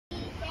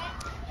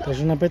แต่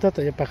ฉันไปตัวแ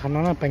ต่จะไปขนา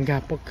ดนั้นเป็นกา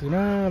ปกินน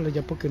ะเราจ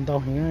ะปกินต่อ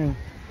เหี้ย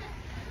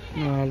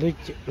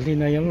ลี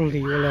นายยัง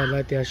ลีอะไร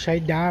แต่ใช้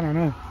ด้าน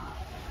นะ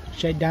ใ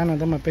ช้ด้านนะ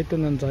แต่มาไปตัว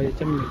นั้น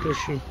จะมีก็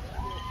สิ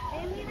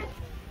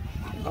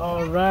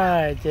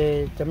alright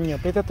จะมี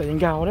ไปตัวแต่ยัง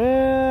เก่าเลย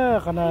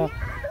ขนาด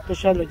ก็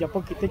ใช้เราจะป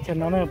กินที่ฉัน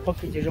นั่นป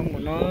กินจะรงหม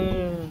ดเนาะ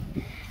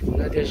แ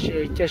ล้วเดี๋ยว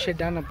จะใช้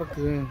ด้านนะป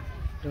กิน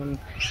จน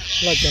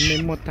เราจะไม่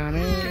หมดตาเ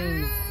นี่ย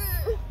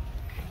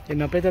จะ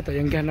นับไปตัวแต่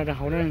ยังเก่านะ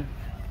เขาเนี่ย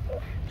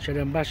เฉ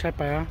ลิมบ้าใช่ไ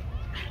ปอ่ะ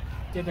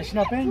เดี๋ยวฉัน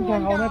เป็นยั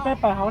งเขาเนี่ยไ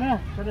ปเขาเนี่ย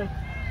เฉลิม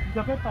จ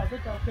ะไปจะ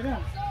จับเนี่ย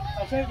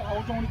ใช่เขา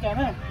ตรงนี้กันเ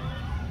นี่ย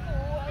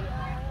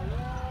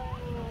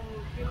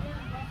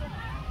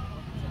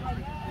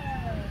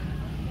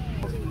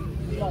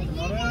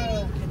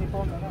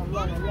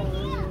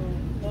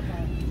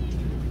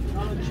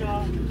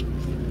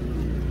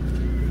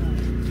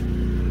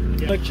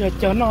เรา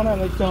เจอน้องเนี่ย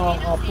เราจะ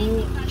เอาปู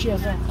เชี่ย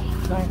ซะ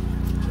ได้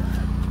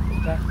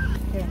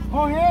โอ้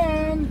เห็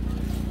น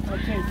โอ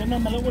เคจะนั่ง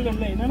มาแล้ววัน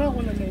เลยนะ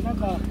วันเลยนะ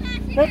ก็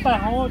ไปป่า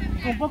เขา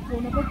ของพวกกู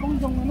นะไปปง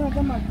จงนะจ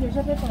ะมาเกี่ยวใ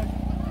ช่ไ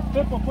ป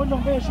ปงจง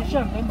ไปเชี่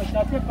ยไปเหมือนจ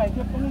ะไป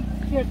ปง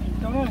เกี่ยวติด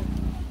ตรงนั้น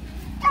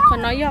คน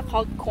น้อยอยากเขา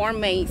corn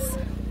maze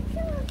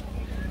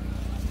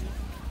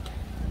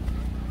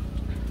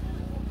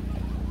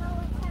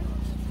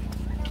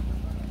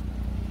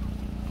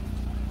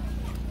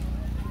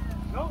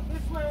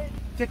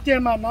เจีย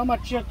มาน้องมา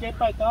เชียร์เก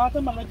ไปต่อถ้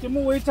ามันเราจะ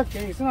มุ่งจะเก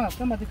ยสินะ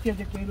ถ้ามันจะเจีย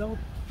จะเกยแล้ว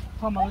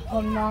พอมาท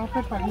นน้อง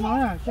ไปน้อย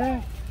อ่ะใช่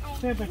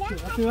ไป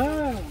เสือ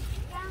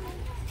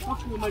ก็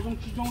คือมาจง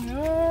เ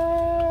นี่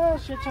ย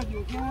เชี่ยชัดอ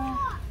ยู่แค่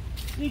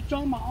อีจ้อ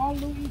งมาอ้อ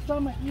ลูอีจ้อง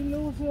มาอี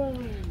ลูเสือ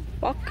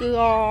ป๊อกคือ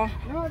อ๋อ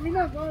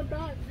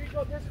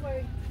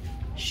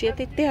เชี่ย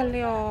ติดเตี้ยเล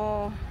ยอ๋อ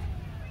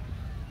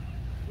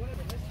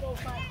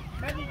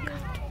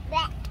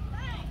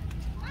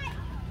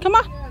Come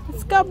on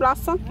let's go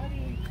Blossom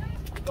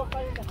Go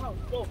find in the house.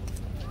 Go.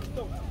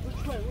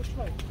 Which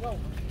way? Go.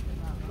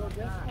 Go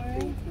this way.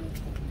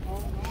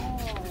 Oh no.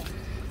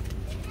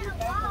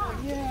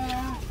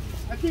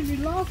 Yeah. I think we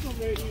lost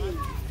already.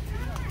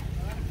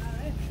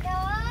 No.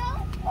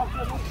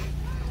 Okay.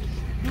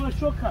 Do a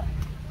shortcut.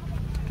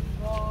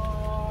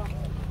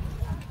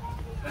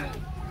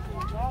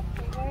 Walk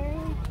away.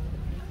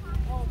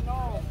 Oh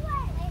no.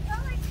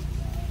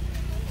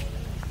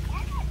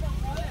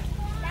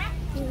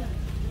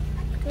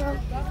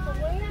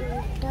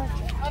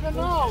 I don't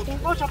know.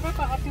 Go to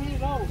paper. How do you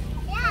know?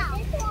 Yeah.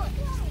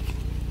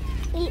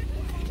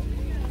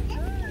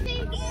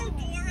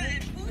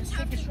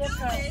 Take a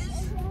shortcut.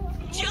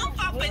 Jump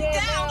up and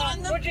down on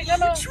the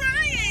blue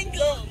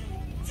triangle.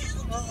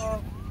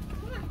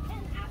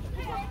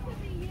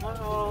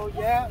 Uh-oh.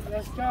 Yeah.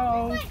 Let's go.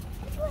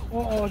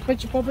 Uh-oh. But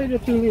you probably the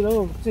two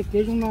little. Take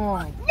it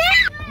on.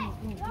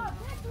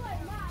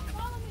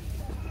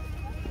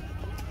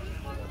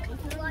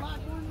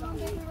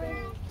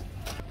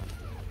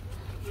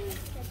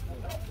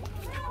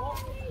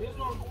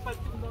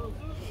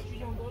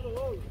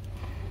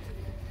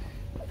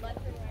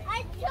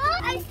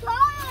 I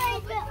told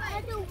the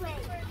other way.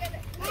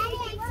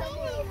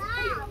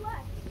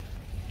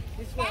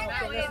 This way.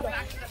 Okay,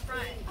 Back to the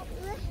front.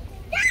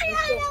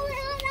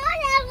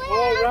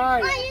 All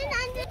right.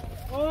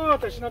 Oh,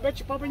แต่ฉันbet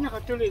you probably not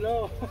have to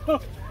little.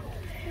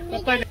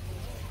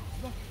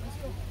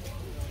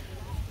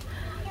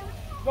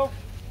 Go.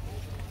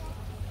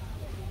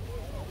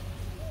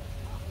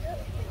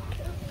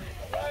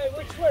 Hey,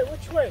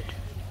 which way?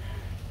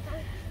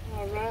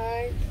 All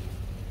right.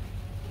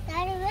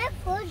 Daddy, where's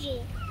Fuji?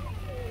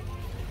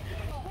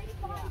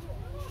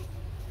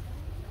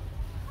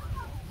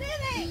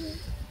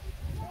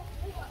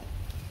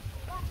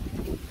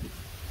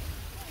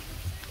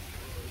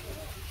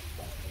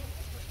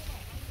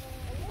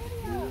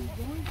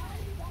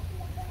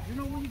 You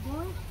know where you're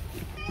going?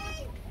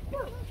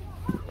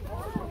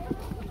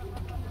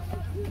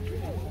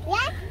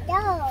 Let's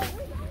go.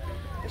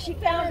 She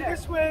found her.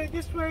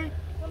 This way.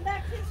 Come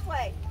back this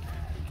way.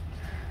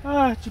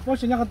 Chỉ có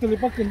nhà cái tili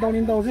bắc kinh đâu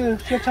nên đâu chứ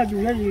xe chạyอยู่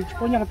gì chỉ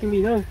có nhà cái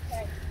tili thôi.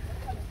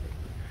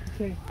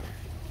 Okay.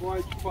 Why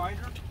did you find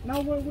her? Now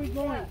where we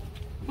going?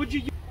 Would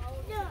you go?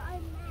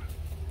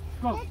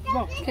 Okay.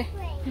 Go.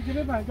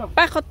 ไป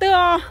เขาเตือ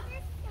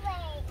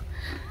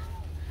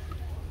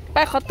ไป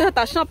เขาเตือแ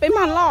ต่ชอบไป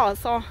มันล่อ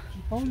ซอ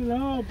Không được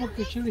đâu, bắc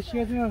kinh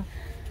xe thôi.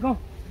 Go.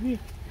 Me.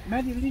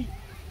 Maddie lead.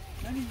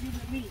 Maddie you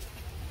the lead.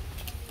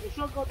 You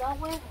should go that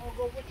way or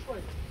go which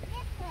way?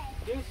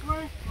 This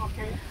way.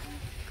 Okay.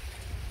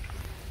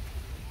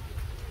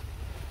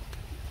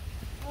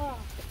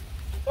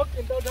 Bắc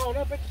kinh đâu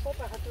nó biết có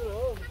phải hạt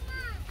rồi.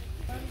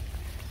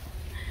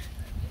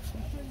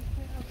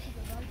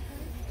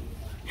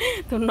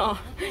 tụi nó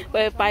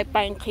ไ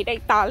ปkhi đây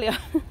to liền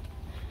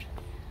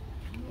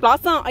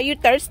Blossom are you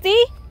thirsty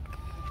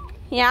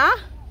yeah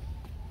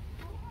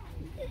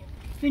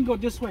Think go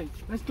this way.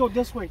 Let's go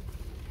this way.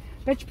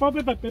 Let's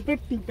probablyไป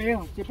ตีเป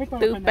ย์จะไปต่อ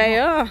từ bé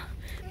á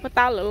mà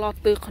tao lỡ lọt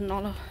từ con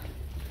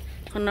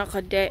nó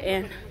có đẻ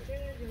em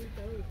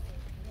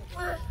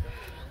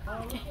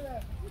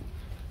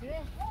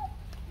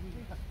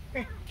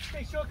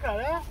Take shortcut,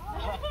 huh?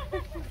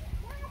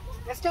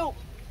 Let's go.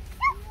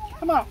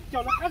 Come on,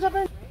 go. Let's go.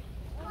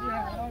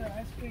 Yeah, all the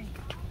ice cream.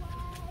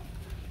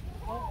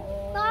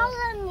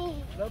 Follow me.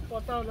 Let's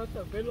put down. Let's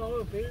go.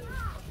 Below, below.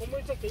 Không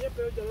biết chắc cái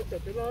bây giờ nó tới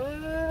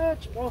below.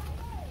 Chú có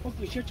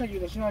cứ chơi chơi gì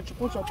đó xem chú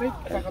có cho biết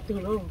cả từ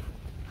luôn.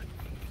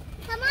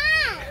 Come on.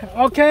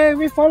 Okay,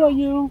 we follow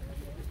you.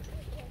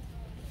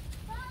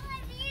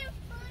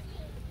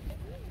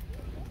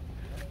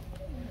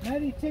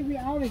 Daddy, take me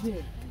out of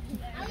here.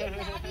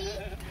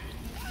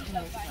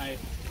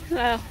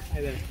 Nào.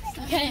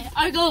 Okay,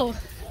 I go.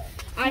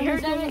 I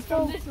heard that it's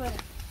from this way.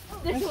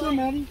 Let's go,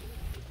 Maddie.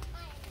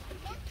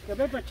 Cái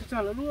bé bạch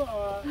chả là luôn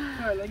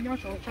phải lấy nhau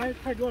sống trái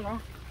thay đua nó.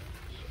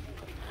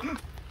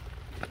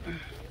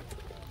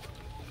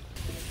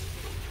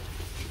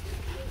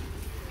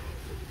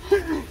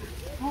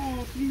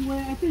 Oh, three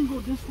way. I think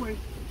go this way.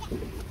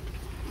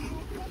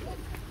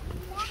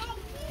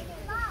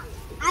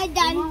 I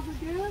done.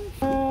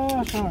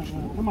 Sao?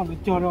 Cái mà để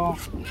cho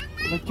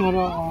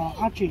đó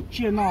ăn chỉ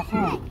chia nào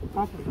ha.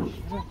 Ăn phải đấy.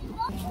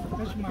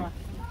 Cái mà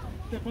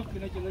cái bác cái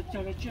này chỉ là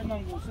cho nó chia nào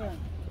ngủ sao?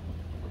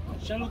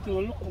 Sao lúc từ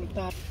lúc còn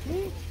tạt.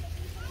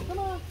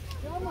 Come on,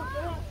 come on.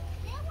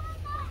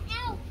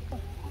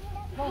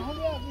 No, hurry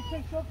up! You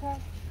take shortcut.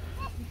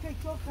 You take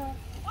shortcut.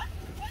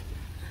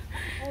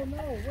 Oh no!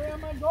 Where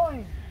am I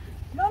going?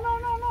 No!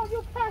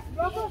 You pass,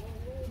 brother.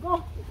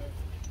 Go.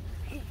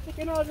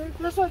 Okay, no,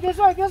 this way.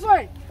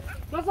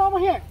 Let's over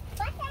here.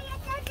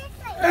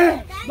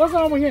 Let's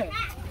over here.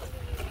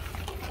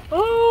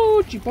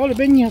 Oh, chỉ bỏ lại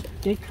bên nhà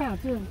cái khả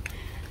chứ.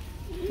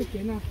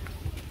 Cái nào?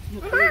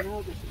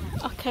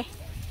 Okay.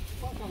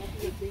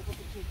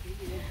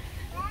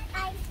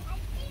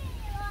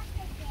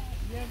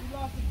 Yeah, we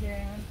lost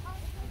again.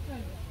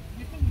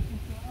 You think we can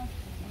still us?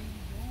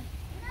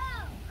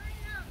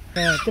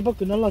 Cái bác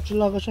cứ nó là chỉ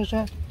là cái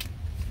sao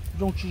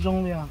rong chỉ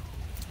rong liền.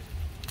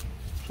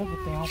 Sao cái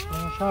tay học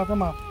sao cái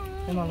mà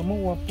cái nào là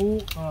mua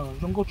Poob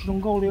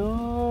rong câu liền.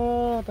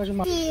 Ta chỉ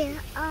mà. Oh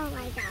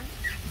my god.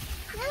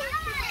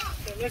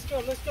 Let's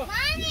go.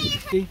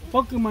 Đi,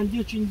 bác cứ mang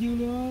dưa chuyện dưa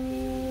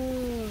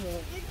liền.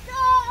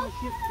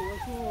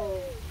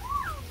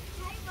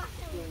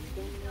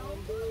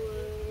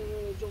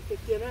 Trong cái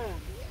tiền á,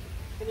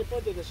 cái này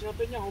bao giờ là sao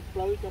bên nhà học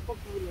lấy cho bác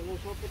cứ là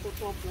sao phải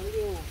to lấy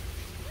luôn.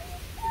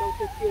 Đâu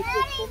cái tiền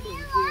có mình gì.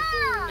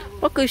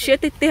 Bác cứ xé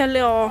tít tít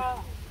liền. Let's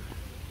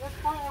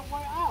find our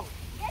way out.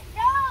 Let's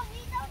go. We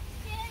don't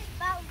care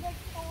about the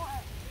store.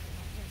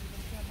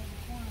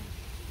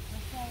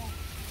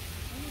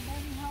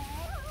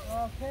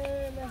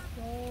 Okay, let's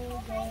go.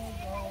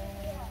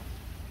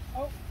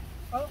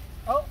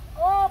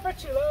 Oh,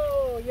 bet you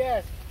low.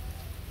 Yes.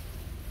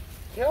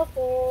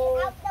 Careful.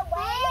 Out the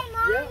way,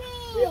 mommy.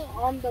 Yeah,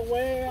 we're on the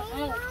way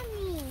out.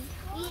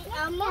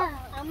 Mommy.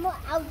 I'm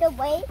out the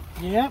way.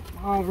 Yep,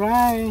 all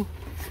right.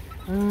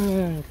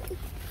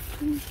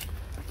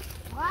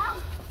 Wow.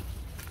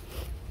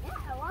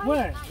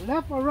 Where?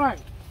 Left or right?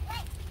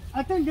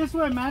 I think this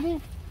way,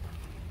 Maddie.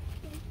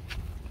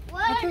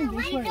 I think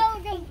this way.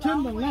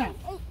 Turn the left.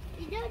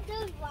 You don't do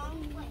the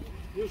wrong way.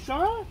 You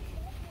sure?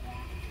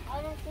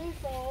 I don't think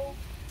so.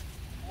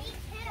 Me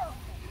too.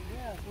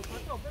 Yeah, but I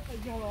don't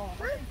think so.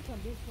 I think turn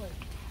this way.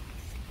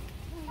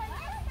 I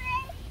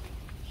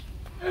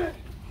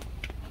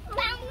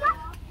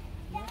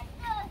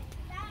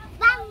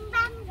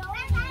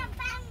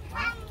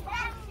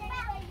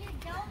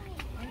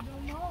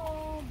don't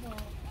know,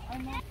 but I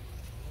know.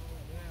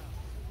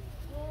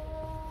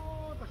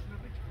 Oh, that's not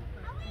big.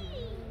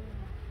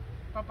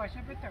 Papa, sẽ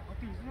biết chắc có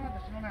tí nữa,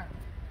 that's not nè.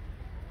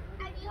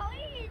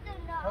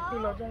 Họ từ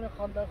là trong này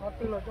không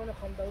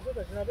đầu, rồi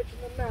that's not biết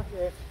chúng nó nè,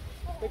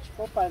 biết chúng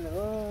Papa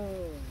nữa.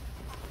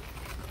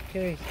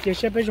 Okay, chị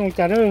sẽ biết dùng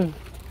trả rồi.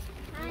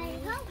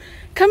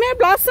 Come here,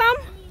 Blossom.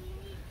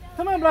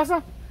 Come on,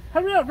 Blossom.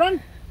 Hurry up, run.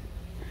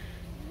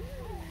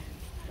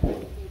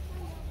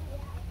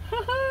 Có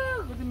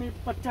thể mình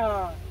bắt chà.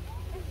 Có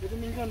thể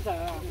mình gần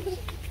trả.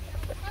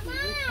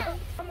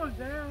 Come on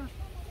there.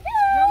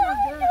 Come on,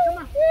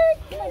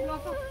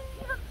 Blossom.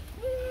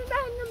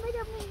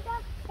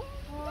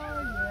 Oh,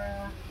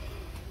 yeah.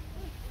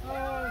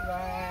 All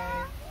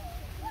right.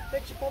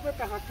 Take your Poob back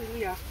to me,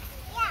 yeah?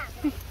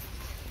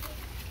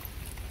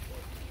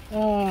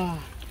 Yeah.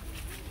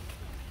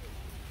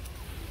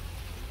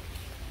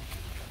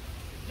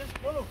 Just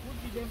follow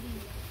Poob, then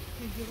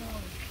we get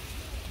on.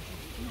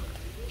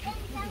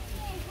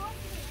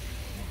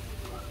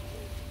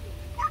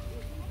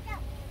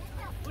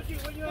 Poob,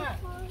 where you at?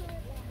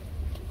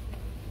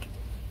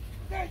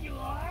 There you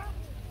are.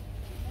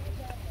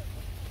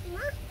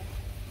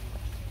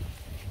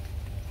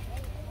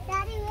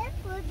 Daddy, where's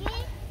Fuji?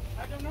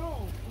 I don't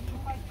know. Can you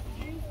find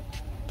Fuji?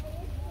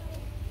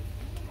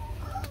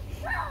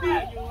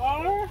 There you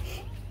are.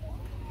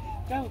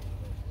 Go.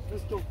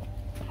 Let's go.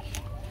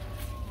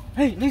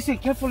 Hey, listen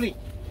carefully.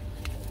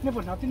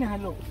 Never nothing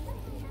hello.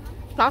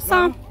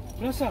 Blossom.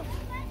 Blossom.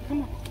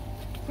 Come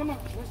on.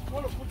 Let's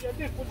follow Fuji. I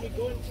think Fuji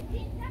going.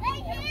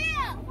 Right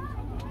here!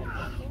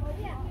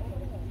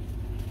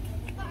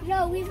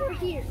 No, we were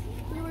here.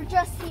 We were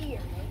just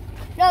here.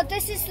 No,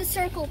 this is the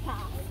circle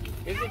path.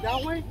 Is it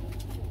that way?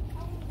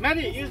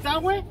 Maddie, is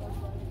that way?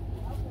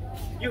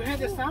 You hear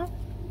the sound?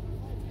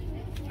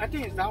 I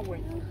think it's that way.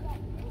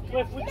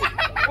 Wait,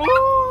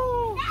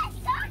 oh!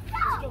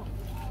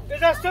 Is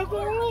that circle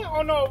only?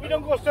 Oh no, we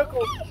don't go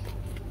circle.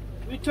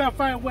 We try to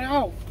find a way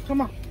out.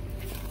 Come on.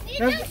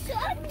 Let's go.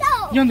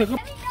 Okay,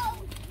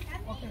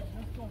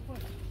 let's go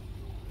first.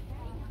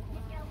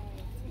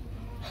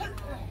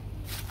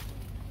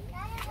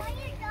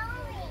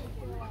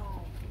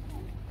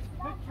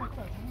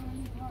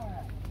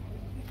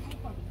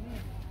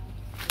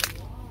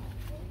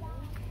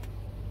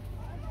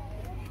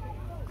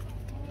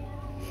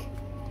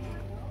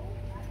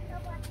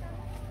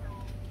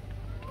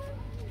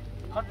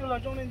 Hãy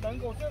subscribe cho kênh Ghiền Mì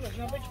Gõ để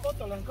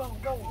không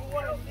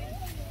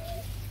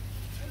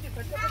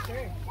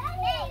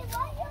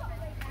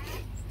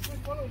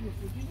bỏ lỡ những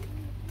video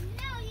hấp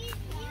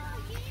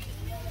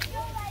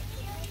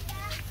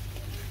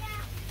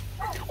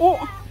Oh.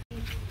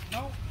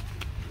 No,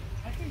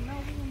 I think now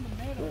we're in the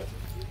middle.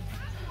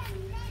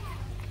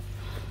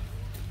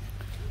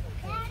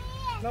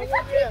 No,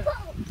 we're here.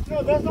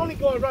 No, that's only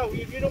go around.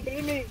 If you don't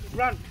believe me,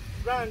 run.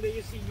 Run, then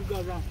you see you go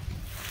around.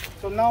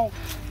 So now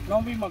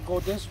we must go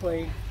this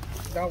way,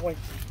 that way.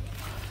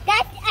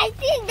 I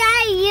think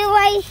that you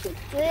way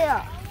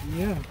there.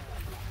 Yeah.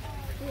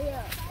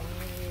 Yeah.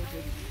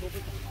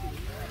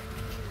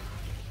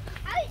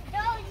 I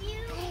know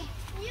you.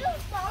 You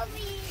saw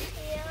me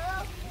here.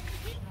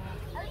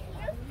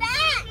 You're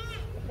fast.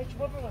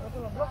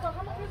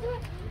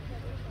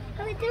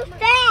 Coming too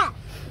fast.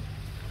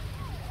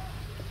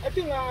 I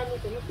think là nó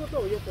tự nó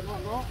yêu của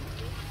nó.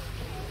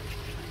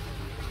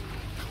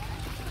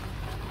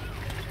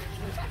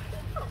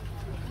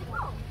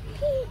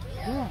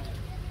 Yeah.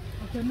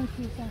 Okay, move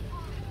to the side.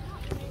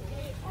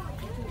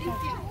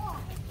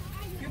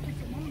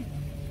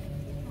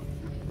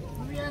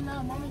 Where we at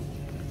now, mommy?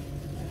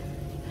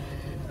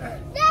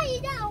 Daddy,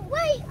 now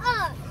wait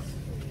up.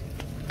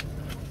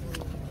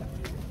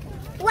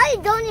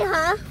 Wait, don't you,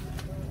 huh?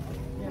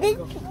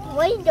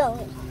 Wait,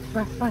 don't.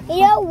 Bye.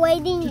 You're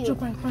waiting you.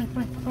 Bye.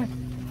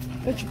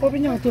 Let's go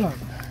bên nhau thôi.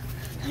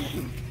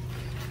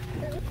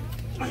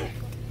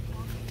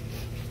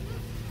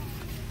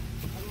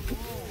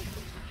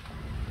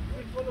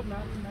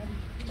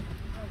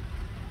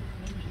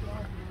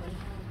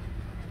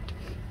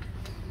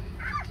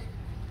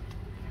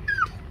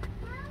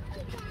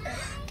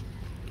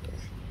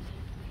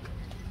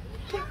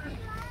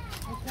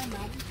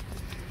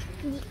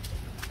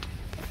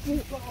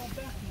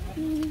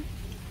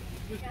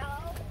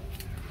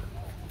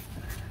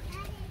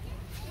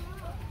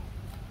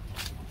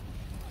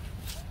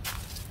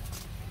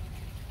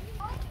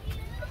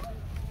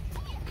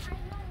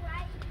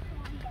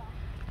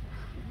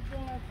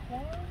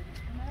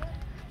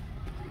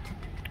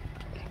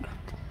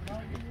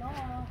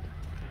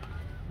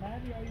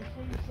 Maddie, are you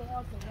sure you show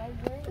us the right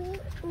way?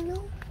 No.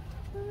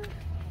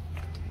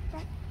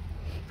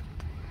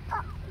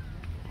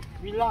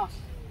 We lost.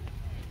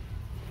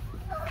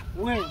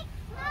 When?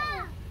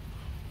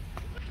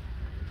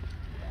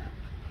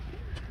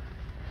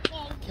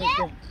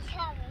 Okay,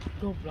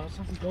 go,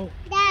 Blossom, go.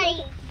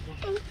 Daddy.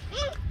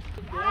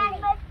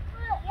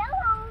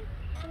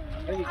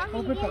 Daddy,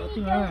 không biết bảo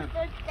từ à?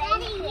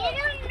 Daddy, you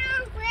don't know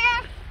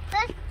where the...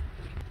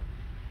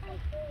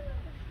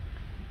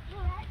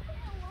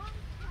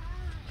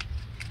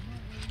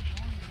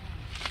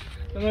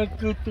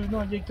 Cứ từ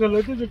nó gì cứ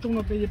lấy từ trong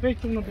nó bị bế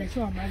trong nó bị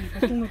sao mà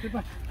cái trong nó bị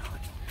bả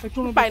cái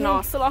trong nó Bài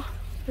nó xưa lo.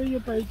 cái gì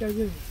bay cái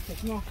gì cái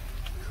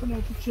nó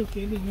chưa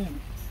kể gì nữa.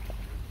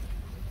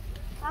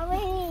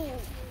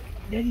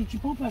 Daddy, chỉ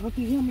bảo phải có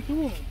tiền không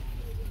chứ?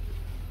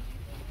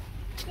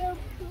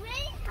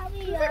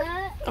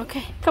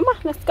 Okay, come on,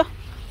 let's go.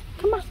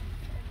 Come on.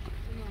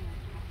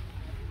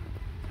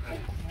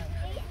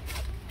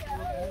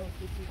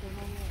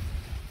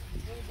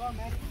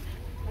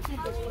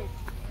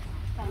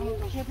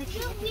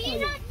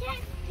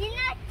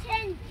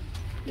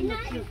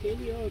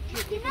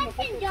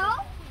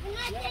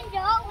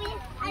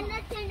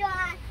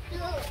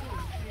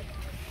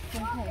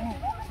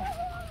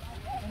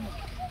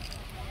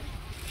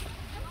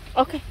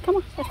 Okay, come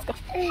on, let's go.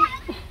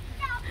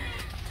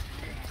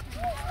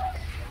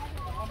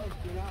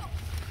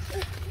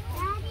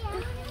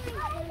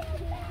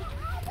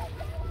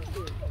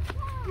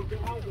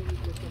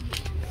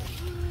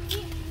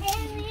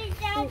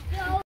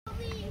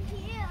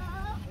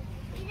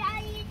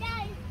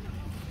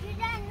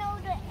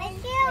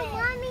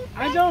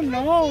 I don't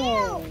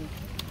know.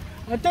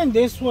 I think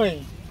this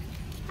way.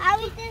 I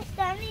was just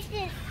studying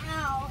it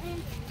out.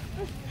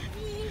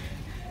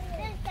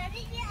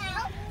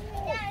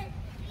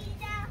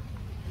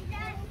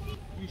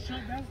 You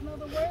sure that's not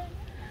the way?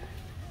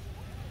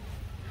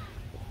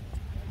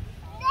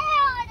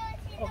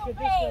 Okay, this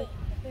way.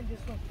 I think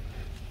this one.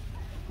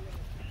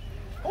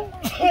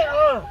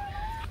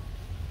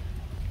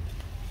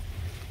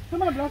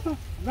 Come on, Blossom.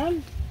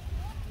 Run.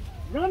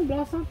 Run,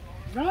 Blossom.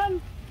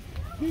 Run.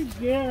 Good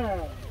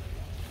girl.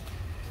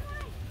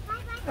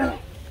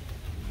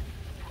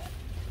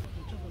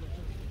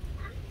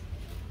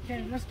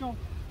 Okay, let's go.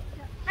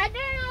 I don't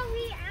know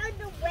we out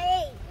the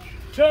way.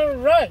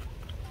 Turn right.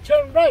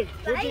 Turn right.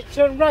 Fuji,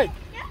 turn right.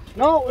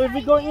 No, if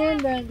we go in,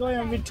 then go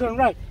in. We turn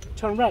right.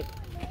 Turn right.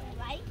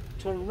 Right?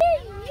 Turn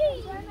right.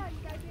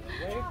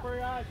 Wait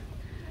for us.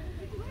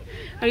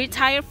 Are you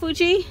tired,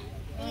 Fuji?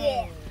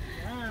 Yeah.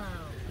 Wow.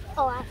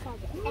 Oh, I saw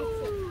the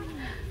exit.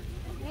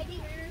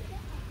 Ready?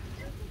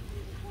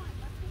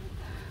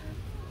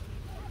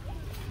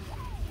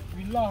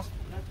 We lost.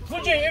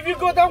 Fuji, if you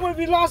go that way,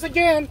 we lost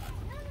again.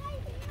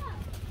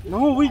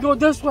 No, we go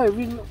this way.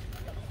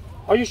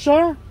 Are you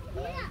sure?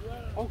 Yeah.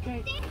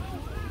 Okay.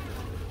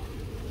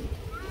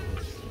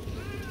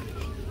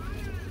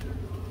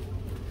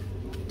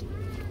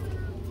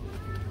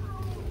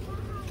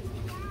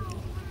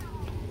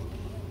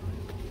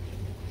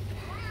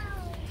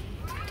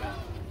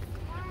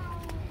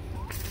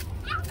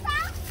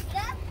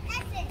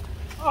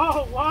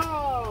 Oh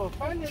wow!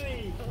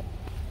 Finally.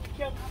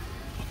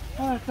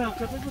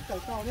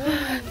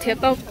 Thiếu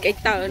tôi cái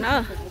tờ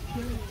nữa.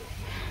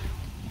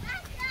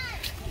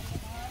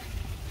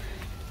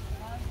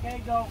 Okay,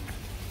 go.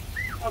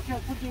 Okay,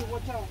 Fuji,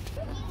 watch out.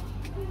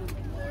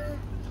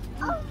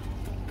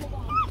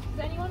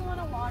 Does anyone want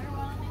a water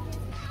while I'm in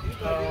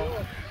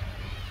here?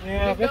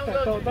 Yeah, biết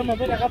tao mà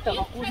biết là các tao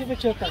học cũ chứ biết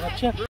chưa tao chưa.